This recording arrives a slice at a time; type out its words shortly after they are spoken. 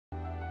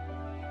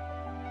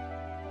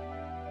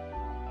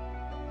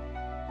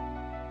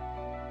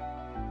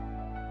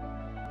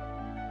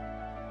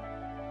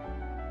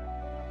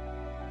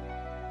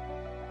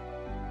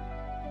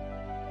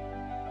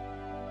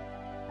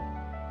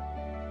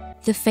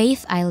The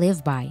Faith I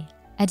Live By,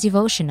 a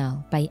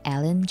devotional by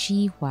Ellen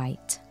G.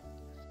 White.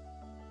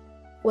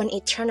 When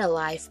eternal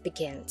life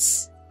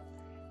begins.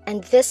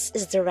 And this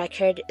is the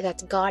record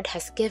that God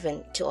hath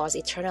given to us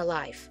eternal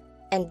life,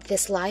 and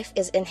this life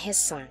is in his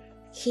Son.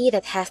 He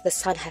that hath the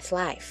Son hath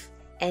life,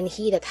 and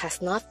he that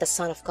hath not the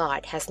Son of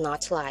God hath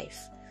not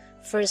life.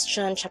 1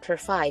 John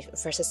 5,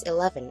 verses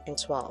 11 and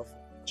 12.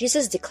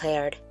 Jesus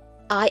declared,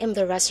 I am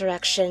the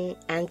resurrection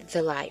and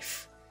the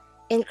life.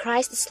 In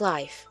Christ is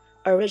life,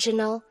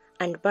 original,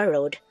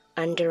 unborrowed,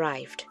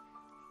 underived.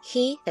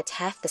 He that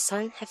hath the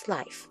Son hath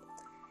life.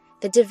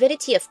 The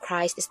divinity of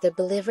Christ is the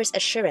believer's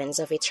assurance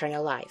of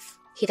eternal life.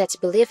 He that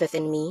believeth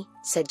in me,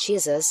 said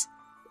Jesus,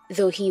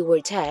 though he were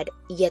dead,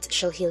 yet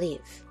shall he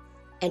live.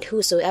 And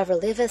whosoever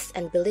liveth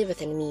and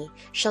believeth in me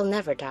shall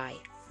never die.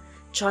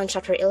 John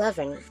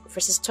 11,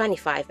 verses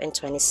 25 and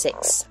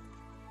 26.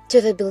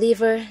 To the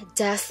believer,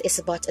 death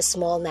is but a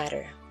small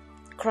matter.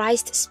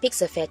 Christ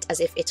speaks of it as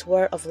if it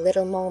were of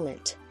little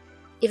moment.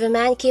 If a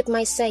man keep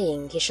my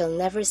saying, he shall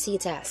never see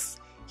death,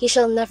 he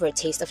shall never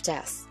taste of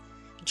death.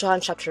 John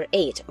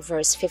 8,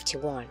 verse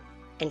 51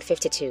 and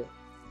 52.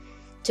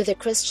 To the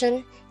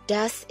Christian,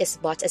 death is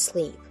but a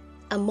sleep,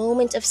 a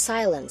moment of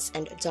silence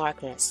and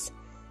darkness.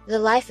 The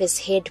life is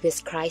hid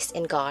with Christ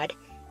in God,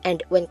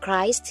 and when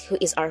Christ, who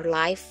is our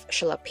life,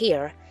 shall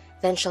appear,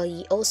 then shall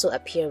ye also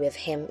appear with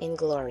him in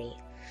glory.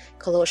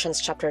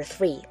 Colossians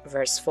 3,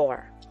 verse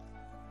 4.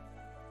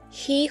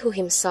 He who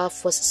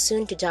himself was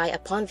soon to die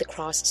upon the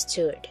cross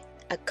stood,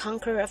 a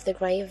conqueror of the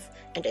grave,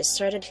 and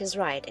asserted his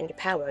right and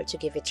power to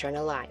give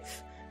eternal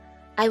life.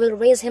 I will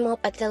raise him up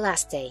at the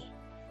last day.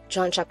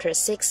 John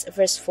 6,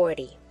 verse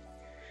 40.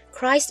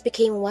 Christ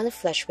became one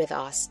flesh with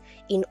us,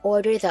 in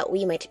order that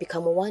we might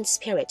become one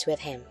spirit with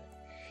him.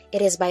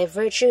 It is by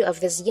virtue of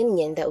this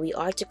union that we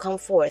are to come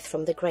forth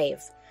from the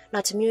grave,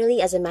 not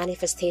merely as a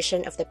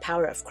manifestation of the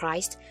power of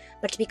Christ,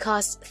 but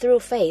because,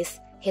 through faith,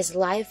 his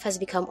life has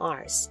become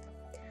ours.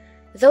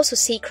 Those who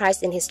see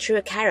Christ in his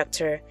true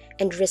character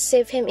and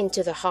receive him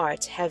into the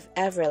heart have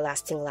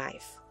everlasting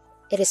life.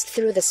 It is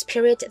through the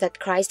Spirit that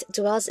Christ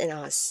dwells in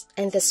us,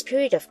 and the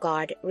Spirit of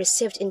God,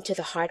 received into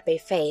the heart by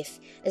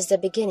faith, is the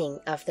beginning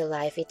of the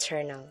life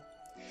eternal.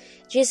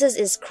 Jesus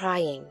is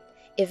crying,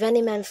 If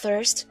any man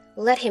thirst,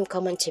 let him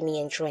come unto me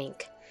and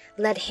drink.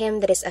 Let him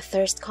that is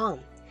athirst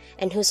come,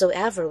 and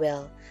whosoever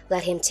will,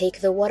 let him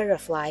take the water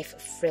of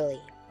life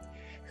freely.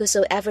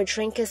 Whosoever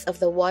drinketh of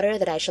the water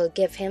that I shall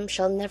give him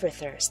shall never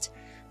thirst,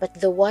 but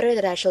the water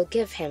that I shall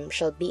give him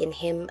shall be in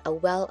him a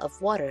well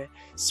of water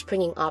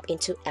springing up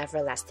into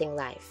everlasting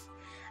life.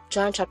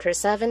 John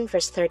 7,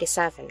 verse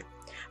 37.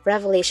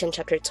 Revelation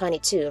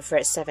 22,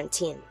 verse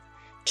 17.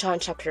 John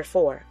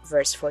 4,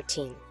 verse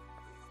 14.